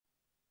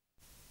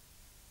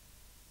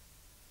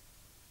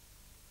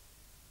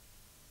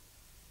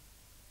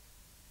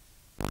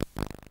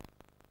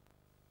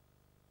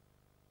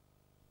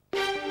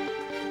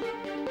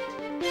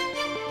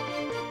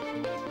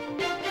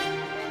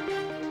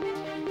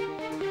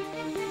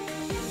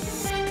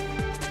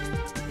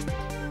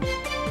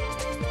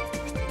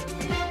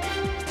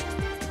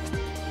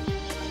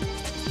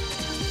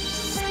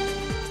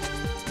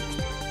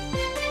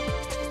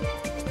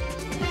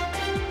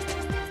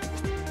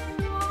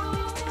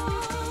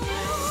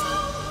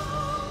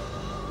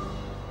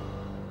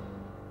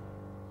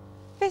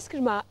Fes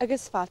Crimea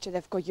agus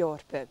fáilte go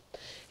Eorpa.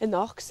 In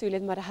nach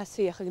súlid mar a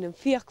hasíoch an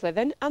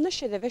fiachladan anna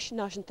siad a bheis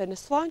náisianta na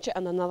sláinte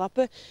an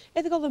nalapa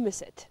iad go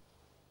misid.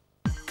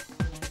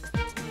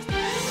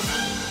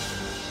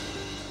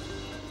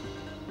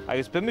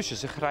 Agus bimis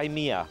is a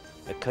Crimea,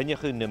 a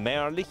cynnychu na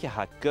merlich a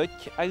ha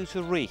gut aus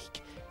a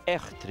reich,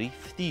 echtri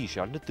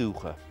fdísar na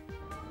dúcha.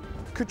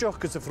 Cwtioch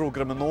gys y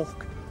program yn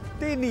och,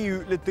 de ni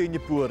yw le dyn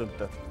y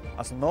bwrynta,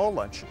 as yn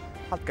knowledge,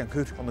 had gan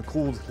cwrt on y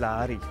cwld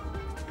lari.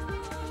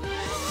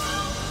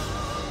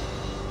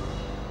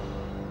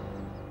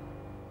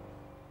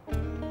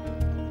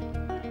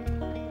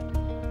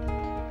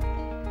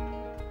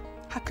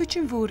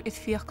 Cwtio'n fwr idd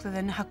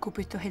fiachladan ha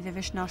cwbwyt o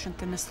hedefis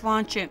náisianta na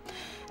sláinte.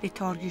 Ri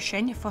torgiw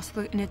sin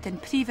foslu yn ydyn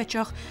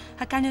prífeitioch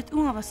ha ganad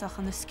únafasach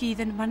an y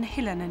sgíðan man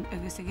hilanan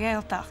agus y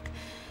gaeltach.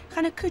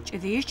 Chan y cwt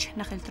ydych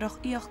na childroch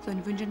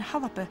iochlun fwndyn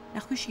halapa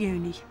na chwys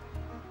iwni.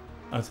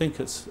 I think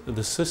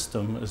the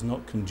system is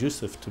not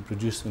conducive to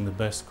producing the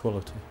best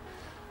quality.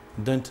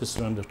 Dentists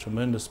are under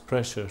tremendous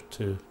pressure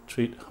to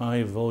treat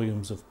high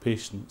volumes of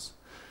patients.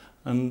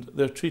 And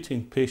they're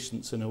treating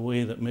patients in a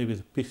way that maybe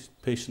the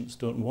patients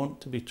don't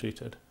want to be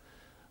treated.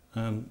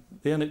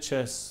 The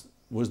NHS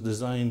was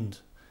designed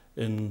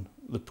in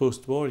the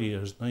post-war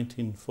years,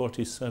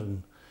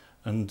 1947,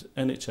 and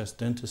NHS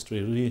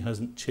dentistry really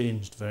hasn't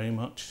changed very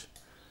much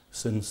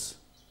since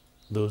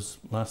those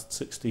last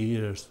 60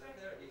 years.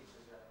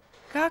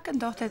 Gag an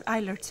dotted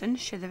Eilertson,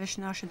 sydd y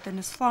fysnaasiant yn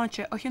y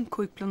sláinte o'ch yn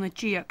cwybl yn y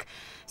diag,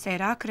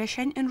 sef ag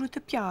resyn yn rwyd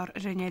y piar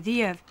rynnu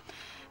ddiedd.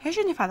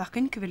 Hesyn I fadach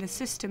yn gyfil y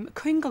system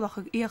cwyngalach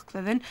ag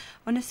iachladan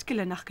o'n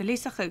ysgilyn ach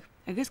gylesach ag,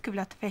 agos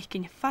gyflat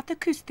fechgyn fat y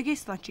cwstig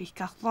eislant i'ch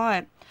gach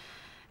lae.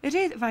 Y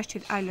redd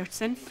faistydd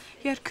Eilertson,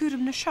 hy'r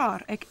cwrym na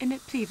siar ag yn y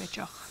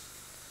prifetioch.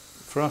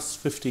 For us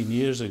 15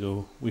 years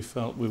ago, we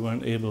felt we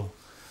weren't able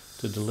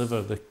to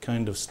deliver the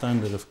kind of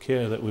standard of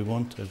care that we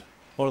wanted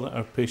or that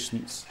our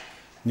patients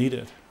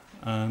needed.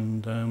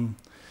 And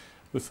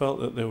we felt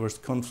that there was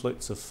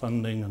conflicts of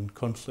funding and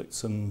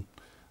conflicts in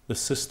the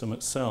system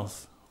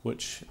itself,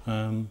 which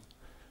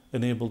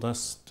enabled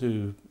us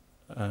to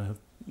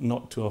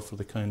not to offer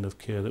the kind of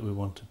care that we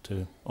wanted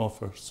to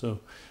offer. So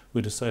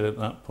we decided at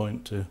that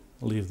point to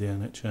leave the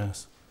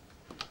NHS.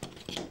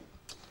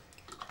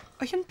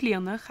 Och yn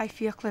bliana chai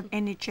fiachlad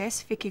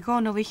NHS fic I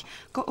gánalich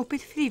go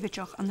opid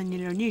frífeitioch an na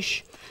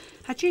nilorníis.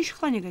 Ha dís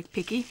chlánig ag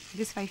pigi,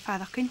 agus fai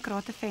fadach yn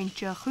grad a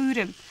feintio a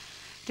chwrym.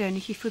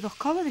 Rynnych I ffwddwch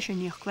colad ys yn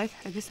niochlad,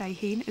 agus ai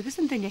hyn, agus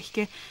yn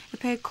dynechge, y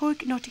pe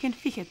coig notig yn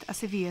fichyd as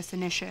y fias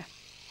yn eisiau.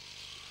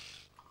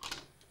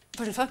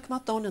 Voor een vak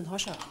mat dan een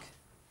hosak.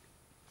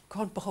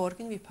 Kon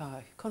behorgen wie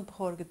paag, kon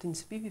behorgen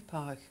dins bi wie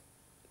paag.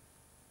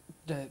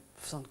 De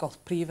zo'n god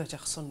privé,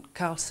 zo'n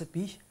kaalse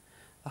bi.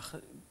 Ach,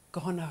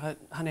 kon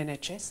han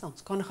NHS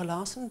ans, kon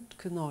gelazen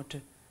kunnen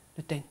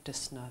de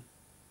dentist na.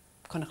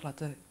 Kon ik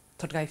laten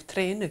tot gijf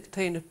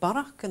trainen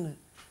barakken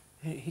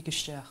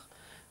higestech.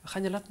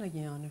 Gaan je laat na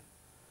janu.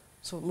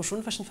 Zo, maar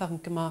zo'n fashion van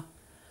gema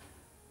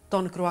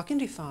dan ik roak in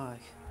die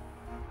vaag.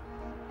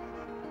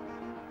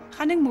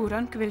 Channing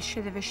múran gyfil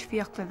sydd y fys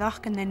fiacladach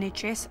gan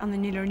NHS an y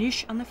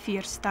nilorníis an y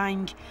ffyr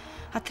staing.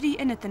 Ha 3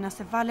 ynydyn as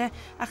y fale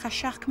a cha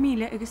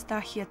 7,000 agos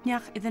dachiad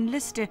niach iddyn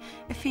liste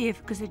y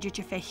ffef gys y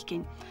dydw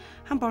fechgyn.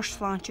 Han bors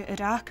slantio y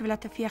rach gyfil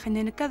at y fiach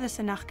yn un y gyddys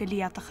yn ach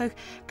gyliadachig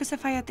gys y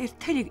ffaiad i'r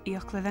tylig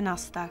ioclydd yn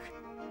astag.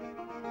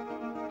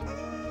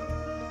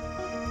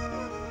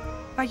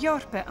 Ba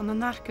Eorpa an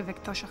yn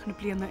argyfeg tosach na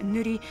bliana yn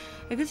nuri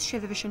agos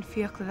sydd y fys yn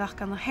fiacladach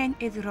gan y hen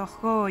idroch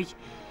goi.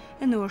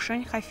 Yn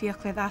orsyn, chai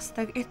fiachledd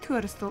astag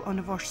toeristol o'n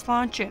y fors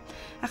sláinte,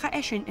 a cha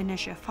eisiau yn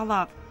eisiau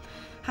falaf.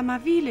 Ha ma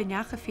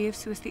filinach y ffef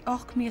sŵs di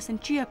 8 mis yn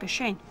diag y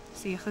sien,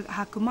 sy'ch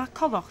ha gwma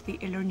colloch di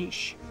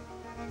ilorníis.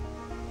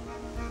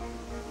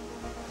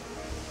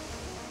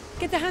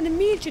 Gyda han y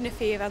milgyn y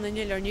ffef an y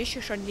ilorníis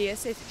ys o'n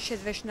lies ydd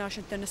sydd fes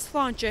náisiant yn y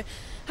sláinte,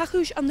 ha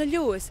chwys an y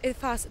lios ydd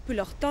ffas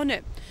bwloch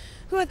donne.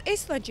 Hwyd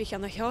Eistlandich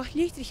an y hioch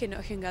lítrich yn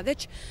o'ch yn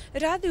gaddich,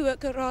 radw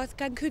gyroedd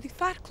gan cwdig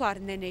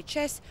farclar yn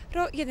NHS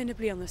ro iddyn y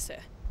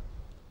blianase.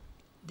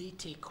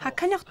 Ha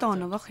cynach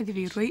donalach iddi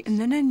fi rwy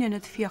yn yna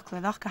nynyd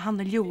fiacladach ga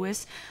hanna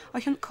liwys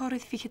o'ch yn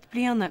corydd fichyd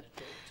bliana.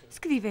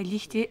 Sgrife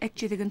lichti ag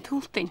jydig yn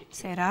tŵltyn,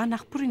 sera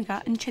nach bwrynga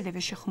yn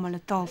chydefis y chwmal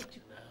y dol.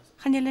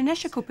 Chan ylun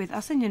eisiau cwbydd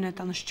as yn nynyd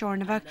an y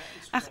Chornefag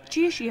ach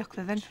gys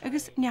iacladan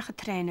agos niach y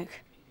trenig.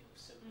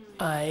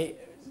 I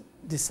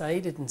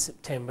decided in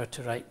September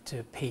to write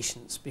to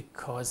patients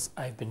because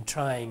I've been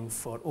trying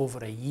for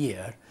over a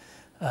year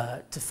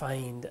to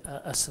find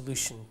a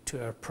solution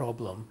to our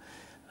problem.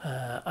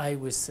 I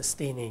was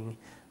sustaining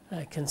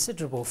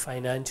considerable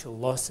financial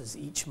losses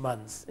each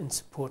month in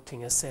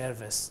supporting a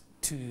service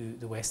to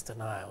the Western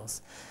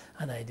Isles,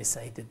 and I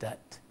decided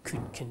that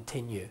couldn't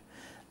continue.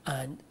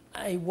 And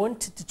I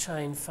wanted to try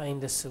and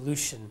find a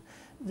solution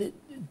that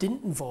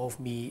didn't involve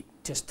me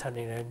just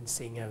turning around and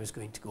saying I was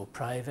going to go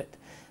private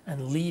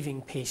and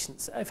leaving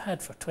patients I've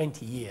had for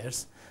 20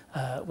 years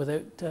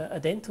without a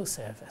dental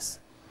service.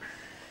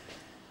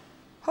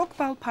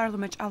 Hogbal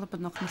Parliament Alba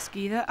noch na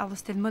scíide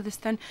alles den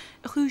Mudistan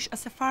a chúis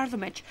as a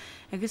Parliament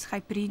agus chai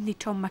brín ní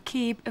Tom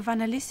McCabe a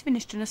bhana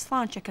lisfiniste na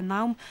sláinte an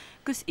nám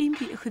gus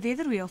impi a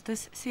chudéidir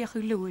rialtas sa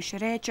chu luis a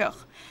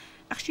réideach.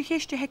 Ach si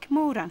chéiste heic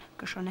móran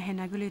gus an na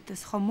hena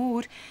golétas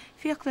chomór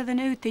fiocla an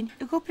outin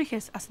a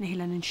goprichas as na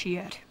hilan an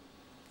siar.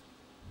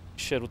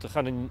 sé rút a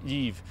chanan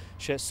díomh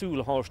sé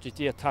súla háirtí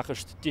tí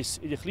tachast dis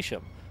idir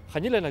chliseam.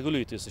 Chanile na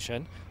goléta is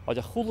sin a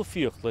de chola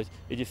fiochtlaid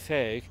idir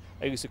féig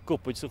agus a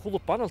cuppaid sa chola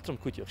banaltram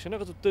cuiteach. Sin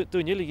agus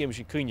dúile géim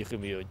sin cúneach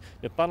miúin,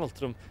 na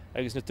banaltram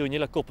agus na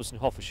dúile cuppas na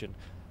hofa sin.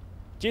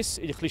 Dis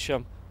idir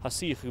chliseam ha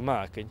síoch go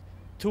mácain,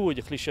 tú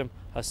idir chliseam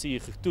ha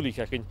síoch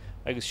dúlíchacin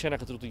agus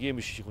sinach rút a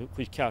géim sin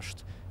chuid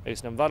ceast,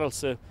 agus na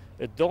bharalsa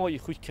a dá i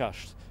chuid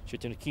ceast sé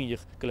na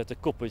cíneach go le a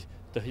cuppaid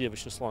de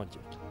hiabhis na sláinte.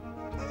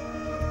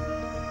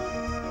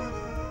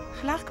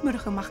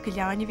 Chlachmurach amach go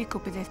leáine bhí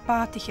cúpa éith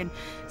bátichen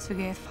sa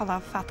géad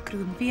fallá fat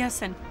crún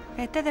bhíasan.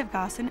 Bé dedh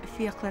gasan a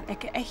fioclad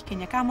ag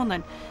eichcin ag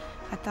amanan.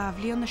 A dá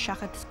bhlíon na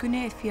seachad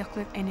sgúna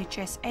fioclad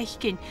NHS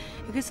eichcin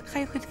agus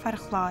chaichud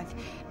farchláid.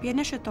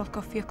 Bíana se dul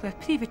go fioclad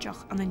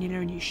príomhateach an na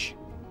níos.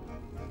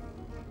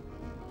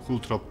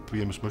 Chultrap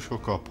bíamas musio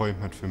go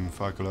appointment fim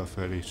fagala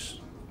ferris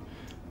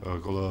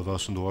gola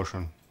bhasan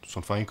dóirsan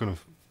son feincin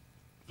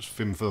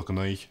fim filcan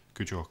naig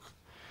gúteach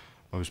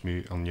agus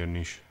mí an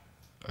níos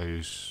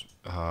agus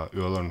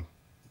Ulan,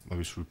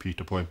 maybe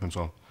repeat appointments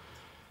on.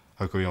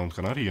 How go on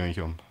Canary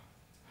young?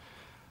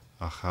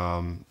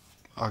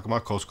 Ag ma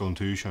Costco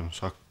tuition,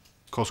 sa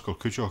Costco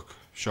kuchok,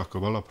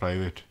 Shakabella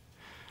private,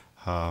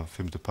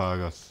 fim de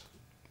pagat,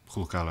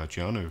 Hulkala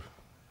Janu,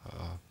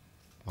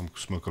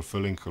 smucker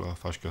filling,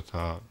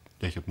 fashkat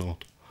dechet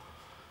note.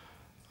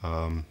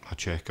 A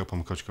check up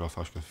on Kuchka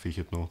fashkat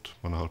fichet note,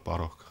 when a whole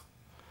barok.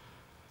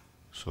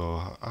 So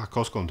a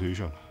Costco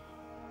tuition.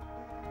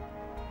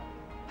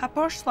 Ha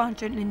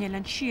borsláintin na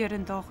nílan siar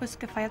an dóchas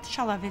go feiad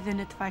sealamh in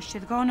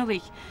adhaisiad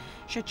gánalich.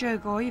 Se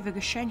degói bhí go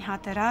sin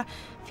hatara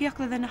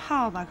fioclad na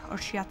hábhag or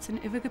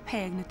siatsan I bhí go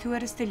péig na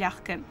tuaras de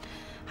leachcan.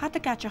 Hat a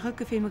gaiteacha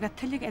go féime go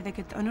tuigh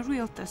idigid an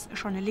rialtas a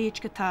seán na léid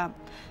gotá.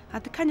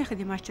 Hat a canecha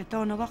dí meiste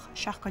dónalach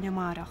seach gan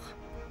marach.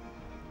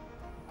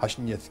 Has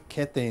níiad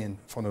cédain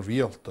fan a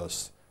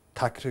rialtas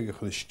Takrig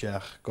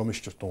chuisteach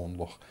gomistir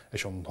tónlach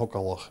is an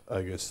hogalach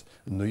agus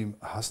nuim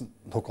hasan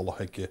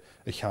hogalach ige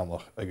I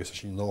cheannach agus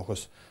sin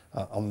nógus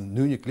an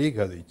nuúnig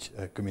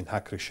légaid go mín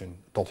hacrig sin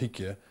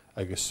dalhiike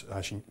agus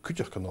sin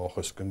cuiteach gan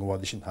nógus go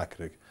gháil sin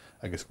hacrig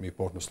agus go mí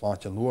bord na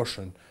sláinte an nuair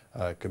sin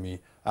go mí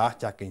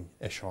áteacin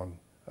seán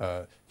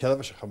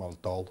ceadh se chamal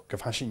dal go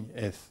hasin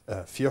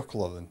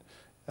fiocladan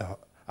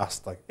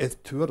astag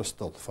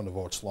tuarastal fan a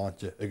bhór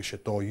sláinte agus sé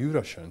dó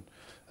dúra sin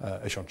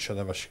is an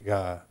ceadh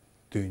ga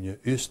Dúine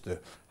úste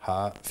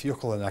ha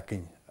fioclain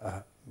acin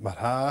mar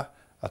ha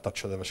a dat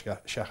se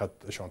seachad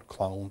seán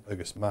clown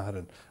agus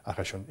marin a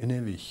seán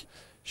inhích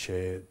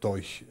sé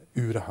dóich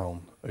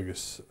úrahan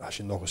agus a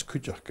sin nógus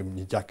cuiteach go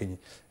ní deacin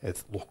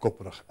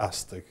lochgoparach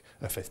astag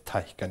a féith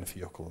taich gan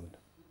fioclain.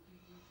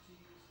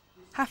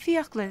 Ha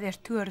fioclad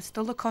tuaras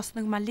dul a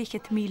cosnach má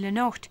lichet míle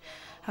nócht.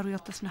 Ha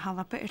rialtas na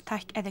halapa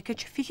taich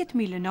edicid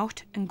 50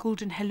 nócht an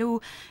Golden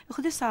Hello a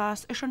chud is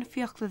ás is an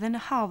fioclad na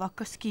halva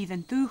go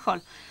scídan dúchol.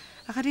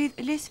 A réad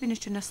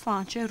leisviniste na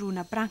sláinte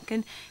rúna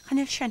brancan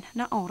chanéil sin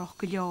na árach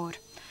go leor.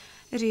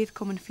 I réad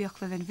cum an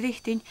fioclad an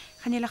bhríchtin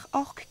chanéilech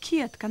 8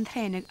 ciad gan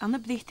trénig an na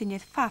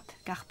bhríchtiniad fat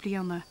gach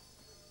bliana.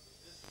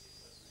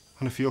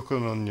 Hanna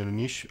fioclan an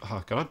níos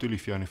ha gar dúlí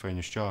fianna féin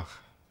isteach.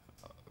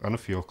 Anna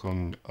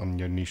fioclan an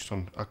níos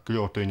son a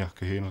glódainach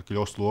go héana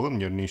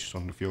glóslógan an níos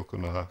son na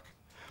fioclan na hac.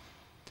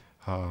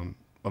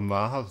 An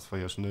máhad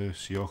fai as nu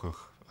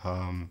siochach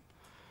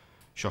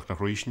seach na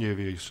roisne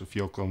bhí sa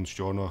fioclan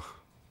stjónach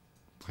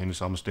Geen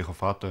samen tegen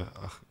vatten,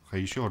 ga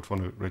je short van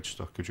de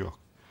register kujok.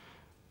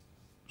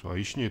 Zo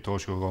is niet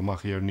toch gewoon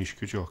mag je niet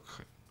kujok.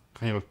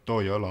 Ga je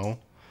dat ja lang.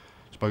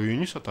 Spag je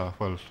niet zo daar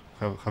wel.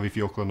 Ga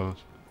je ook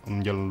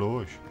een jellen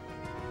loos.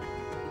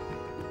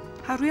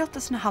 Ha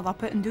rialtas na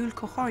halapa an dúil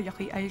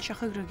cócháirlachaí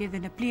eilseach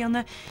agrugéad na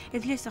bliana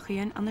iad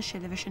léasachíonn an na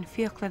siadamh sin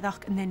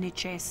fiocladach an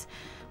NHS.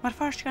 Mar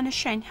farsc gan na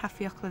sin ha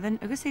fiocladan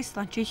agus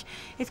Íslandich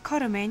iad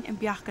choraméin an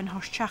beachgan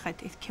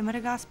thorsteachad iad cimar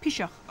a gas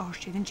píseach a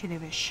thorstead an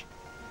siadamh.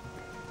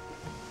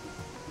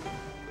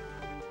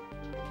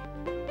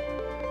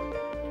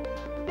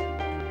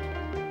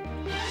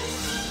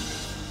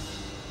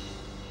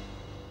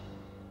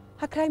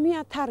 Ha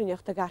Crimea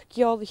tarneach a gar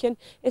geolachin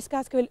is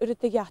gas go bhfuil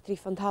urit a geatrí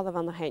fan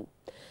talhan na hain.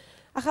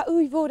 A cha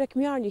uí bhór ag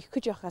mearnich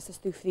cuideach as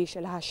stúfrí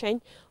se le ha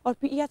sin, or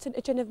bu iatan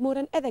a dynaf mór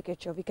an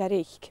edagid o bhí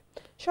garéich.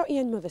 Seo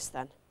Ian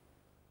Mudistan.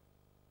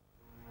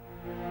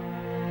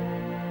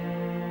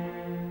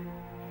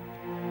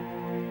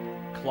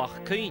 Clach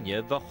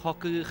Cúine bha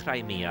chocu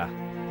Crimea.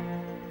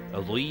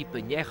 A luib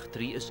a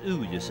nechtrí is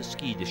úlis a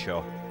scíide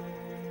seo.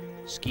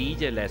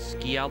 Scíide le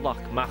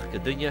scialach mach go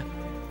duine,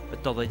 a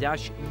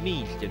doladás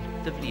míltin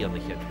de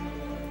bhríanachin.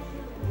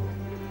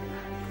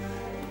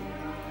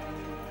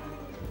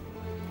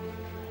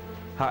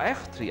 Ha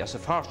echtrí as a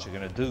fáirte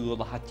gan a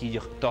dúil a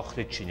hatíoch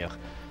dochrid sinneach,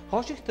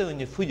 há sich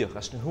duine fuideach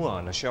as na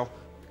huána seo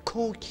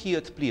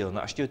cóciad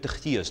bliana as dúit a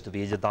chtíos do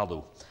bhéide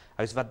dalú.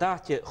 Agus bheit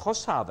dáte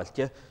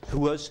chosábailte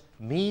thuas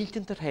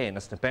míltin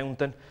hénas na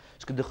bountain,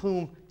 sgo de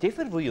chum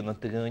défar bhuionna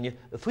de gine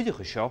a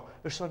fuidecha seo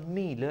son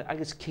 1000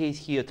 agus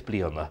 100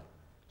 bliana.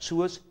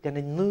 Suas den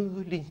na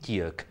nú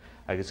lintíag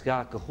agus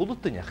ga go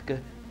thulataneachcha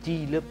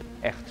dílab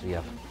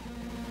echtriamh.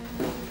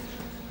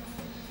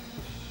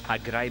 Ha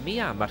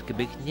Crimea mar go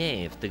big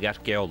néamh de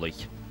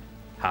archeologi.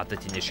 Had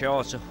het in de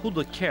seo sa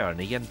thula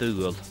cearna an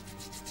dúil.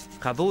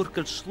 Cha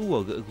bhórcail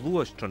slúag a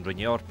glúastran rin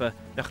Eorpa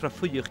nach ra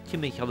fuideach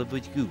tíimiich a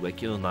bhuid gú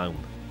ag an nám.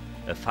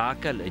 A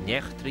fácail a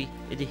nechtrí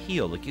i de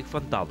hiolaigh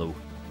fan dalú.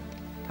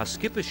 Ha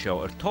skipa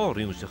seo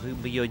tóriúsach у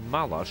миллион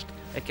малашт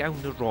ag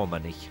ann na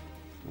Rómanich.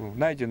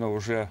 Найдено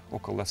уже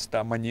около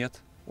 100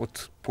 монет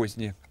от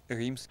поздней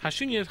римских.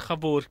 Hashinir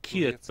chabór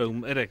ciad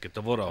bum ereket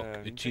a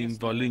vorach, i tín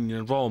bá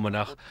línan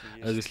Rómanach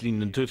agus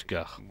línan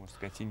Turkach.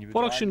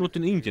 Vorach sin út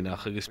in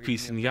Indianach agus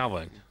pís in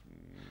Javain.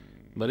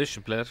 Mar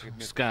isempler,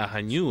 ska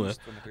haniua,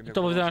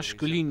 da bhdáis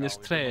go línas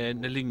tré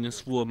na línan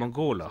svua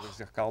Mongolach.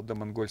 Зеркал до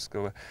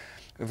монгольского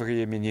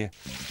времени.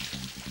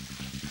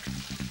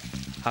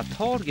 Ha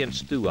tórgin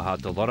stúa ha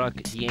do lorach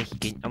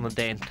dhéchgin an an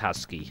dain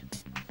tasci.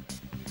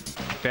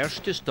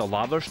 Ferstis do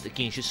laverst a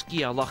gyn se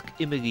skialach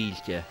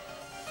imigílte.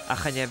 A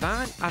chan e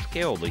bhain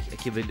archeologi a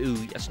cyfil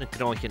wy as na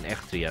gráin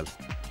echtriel.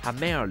 Ha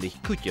merlich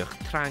cwtioch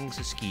trang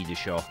sa skide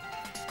seo.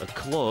 A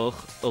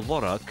cloch, a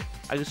lorach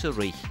agus a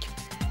reich.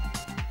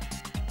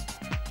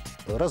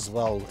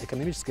 Развал,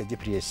 экономическая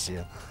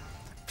депрессия.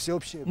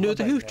 Nu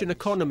de huchten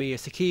economy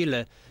is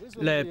sekile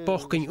le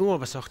bochkin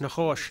oversach na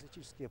hosh.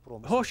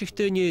 Hosh ich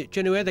dunje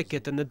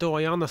genuedeket en de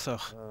dooi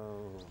anasach.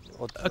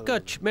 A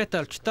gutch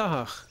metal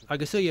stahach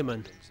agus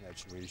yemen.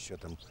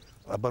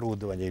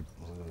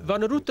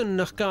 Van ruten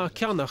nach ga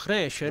kjannach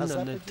reisen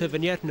en te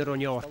venjetner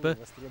on Eorpa.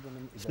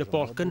 Sne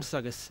Balkans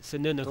agus se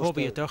nunne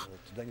hobbyetach.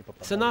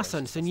 Se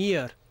nasan sen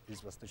year.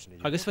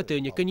 Agus wat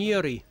dunje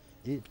kenjeri.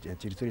 И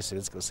территории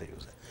Советского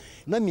Союза.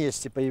 На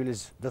месте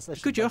появились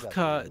достаточно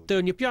Кujachka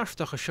dunje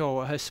bjarstach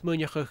show has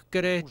munjach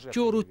gere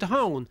joru te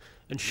haun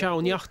en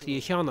shaun jachti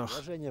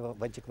chanach.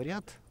 в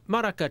антиквариат.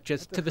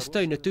 Marakatjes te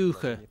vestuine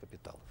tuche.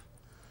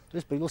 То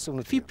есть появился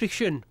внутри.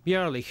 Fiprikshin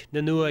bjarlich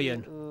na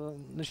nuayen.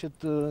 Значит,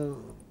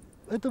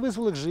 это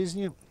вызвало к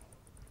жизни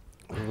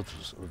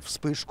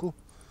вспышку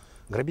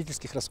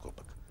грабительских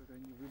раскопок.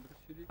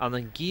 An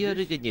an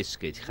gierige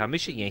niskid ga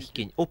misje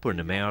jechgin opper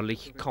na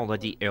merlich kan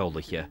die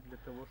eolige.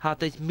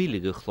 Had het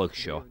millige gluk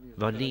seo,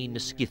 van lín na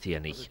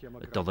skithianig,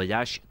 dat we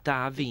juist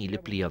daar wiele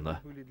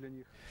pliane.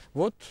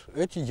 Вот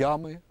эти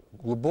ямы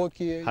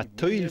глубокие. Ha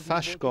tuil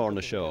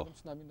fasgorna seo.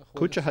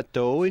 Cúte ha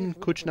dóin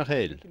cúte nach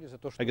héil.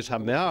 Agus ha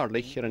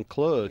mearlich an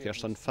clog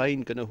san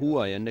fein gan na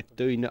huaien ag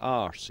dúine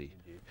arsi.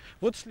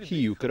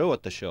 Hiú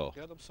gróta seo.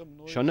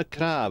 Seo na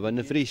crab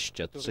na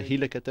vristiat sa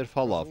hilagat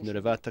fallaf nur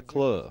a bheit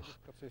clog.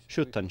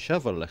 Siút an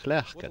severlach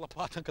lechgat.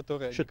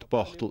 Siút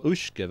bochtel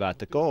uske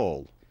bheit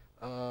gál.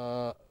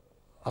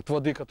 От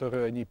воды,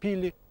 которую они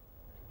пили.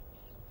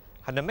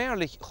 Han na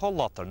merlich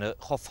cholaterne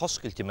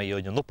chofoskilte me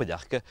join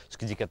oppedachte,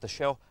 skidikette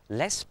seo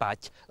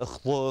lespat a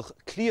chlog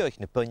klioch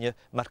na punje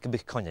mar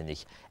gebich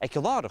konnenig. Ek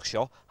larach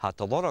seo hat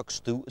de lorach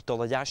stu do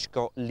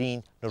lajasko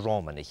lean na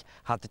Romanig.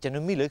 Hat het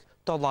en milig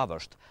do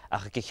laverst. A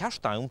ge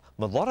herstaum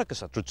me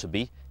lorachs at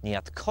rutsebi ni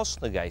at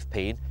kostne geif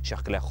pein,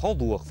 sech gele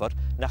holdoogver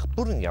nach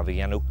Burnia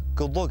wieno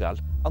gologal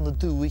an de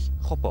duig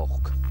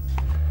geboch.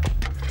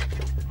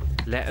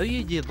 Le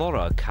uie die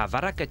lorach ha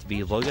varaket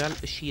vi logal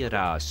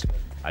shiraz.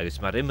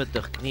 Agus mar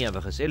imimedach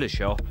kniavachas ille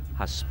seo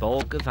ha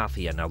spóg a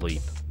bhafi na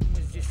luib.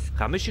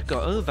 Cha misise go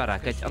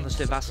anharacad an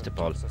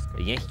Sevastopol a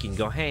dhéchcin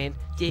go hain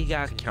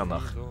déga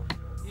ceannach.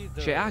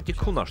 Sé áte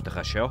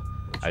cúnairtecha seo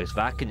agus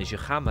bhacin is a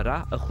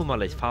chamara a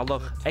chumáid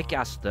fallach ag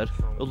astar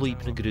a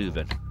luib na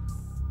grúvan.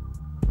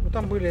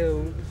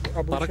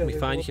 Barach mi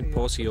fáinich in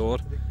pósí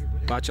ór,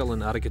 báteal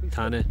an aragad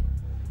tanne,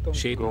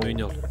 séad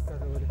múneol.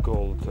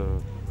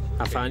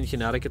 A fáinich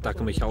in aragad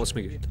ac am eich halas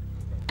me gud.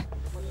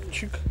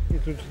 Чик, и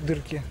тут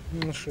дырки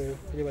на шею.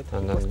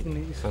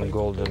 An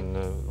golden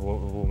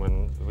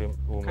woman.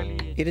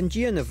 I'r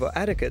gíanamh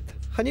aragad,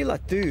 chaní le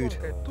dúr.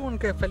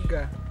 Тонкая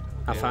фольга.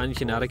 A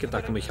fáinich in aragad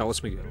ac am eich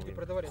halas me gud.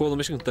 Chóla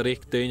mis an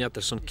daréich daine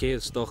at son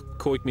céad stoch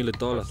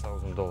 $1,000,000.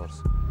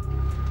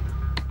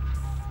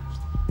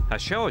 Ha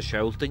seo a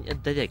seoltain a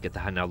delegad a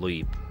hana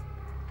luib.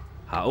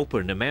 Ha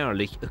opar na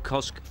merlich a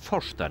cosc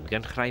forstan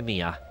gan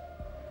Crimea.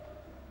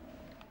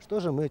 Что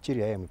же мы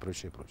теряем и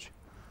прочее, прочее.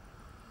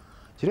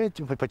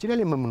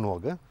 Потеряли мы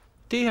много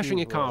в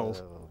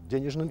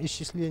денежном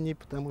исчислении,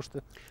 потому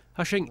что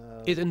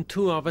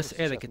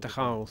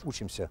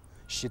учимся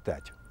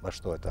считать, во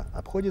что это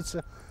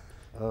обходится.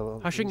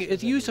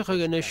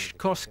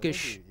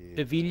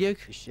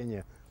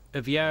 Исчисление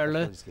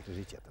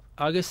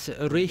agus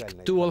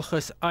richt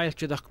dúalchas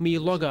ailteach mí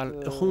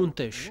logal a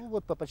chúntais. Ну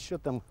вот по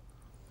подсчетам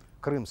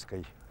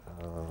крымской,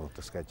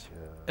 так сказать,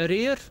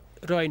 Réir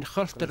roi'n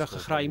chultarach a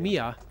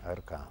Crimea,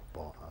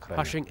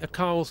 hasing a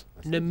cawl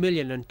na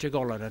million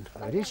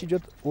 $1. Речь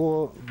идет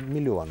о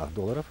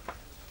 $1,000,000.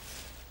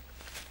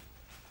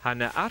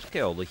 Hanna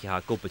archeologi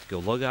ha gobit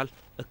go logal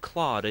y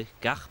clár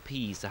gach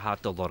pís a ha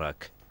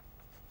dolorag.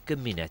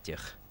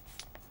 Gymunedich.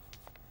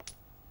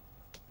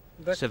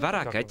 Sa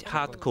bharagad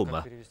had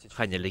cuma,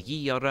 channe le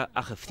gíara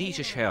a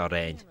chyftíse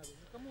searein.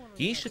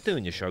 Gís y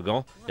dŵne sio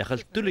go,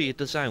 lechael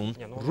dwlyd y zawn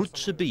rwt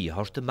sy bi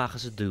hors dy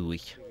machas y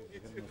dŵich.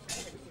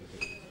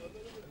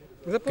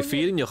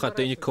 Gefielen joch at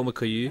dynne komme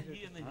kaju.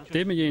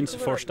 Det med jens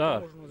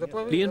forstar.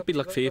 Lien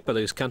bilak fepel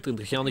is kant in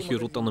de janig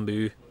rot aan een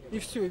bu.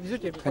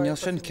 Kan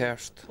sin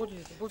kerst.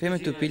 Fé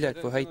tú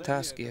bilak voor heit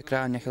taski a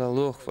kránech a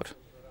loch voor.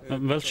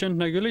 Wel sin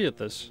na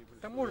guliatas.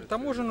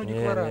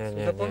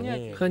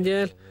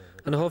 Ганjel,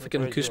 en hof ik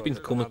een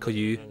kuspin komme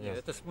kaju.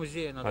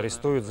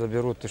 Арестуют,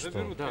 заберут, ты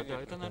что?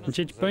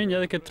 Чуть пойня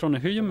таки трон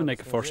хуем на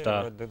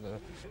forstar.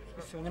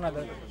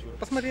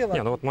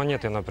 Не, ну вот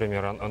монеты,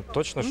 например,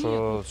 точно,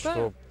 что...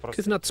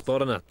 Кыз над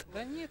споранат.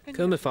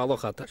 Каме фало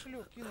хата.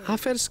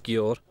 Hafer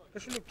skior.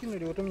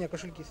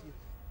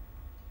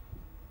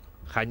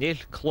 Chanel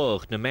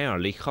clwch na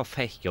merlich cha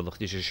fechgelach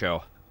dis y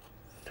sio.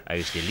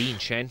 Agus de lyn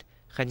sien,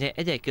 chanel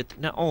edegyd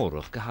na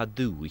orwch ga ha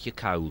dŵich y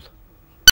cawl.